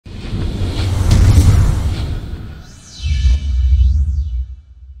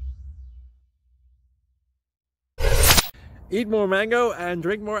Eat more mango and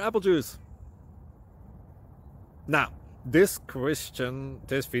drink more apple juice. Now, this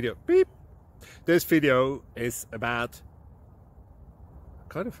video is about... I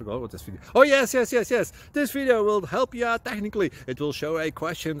kind of forgot what this video... Oh, yes. This video will help you out technically. It will show a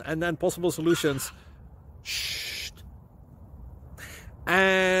question and then possible solutions. Shh.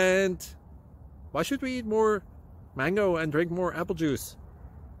 And why should we eat more mango and drink more apple juice?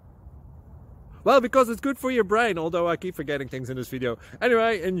 Well, because it's good for your brain, although I keep forgetting things in this video.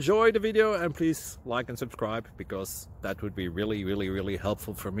 Anyway, enjoy the video and please like and subscribe, because that would be really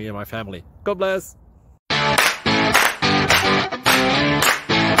helpful for me and my family. God bless!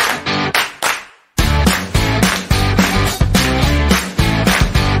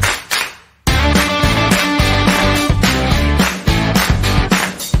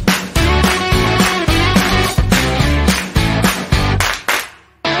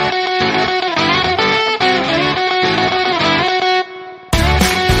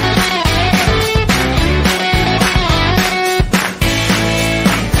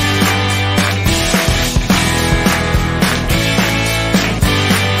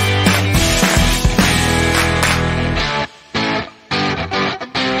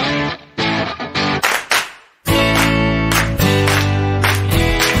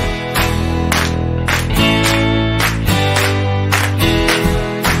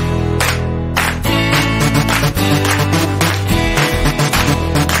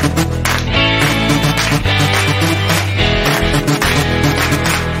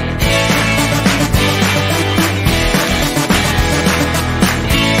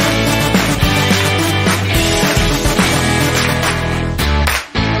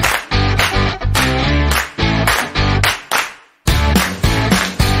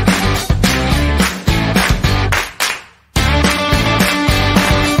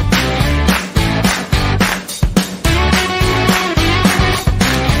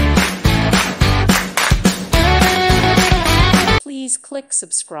 Please click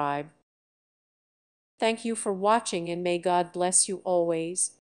subscribe. Thank you for watching and may God bless you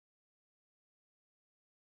always.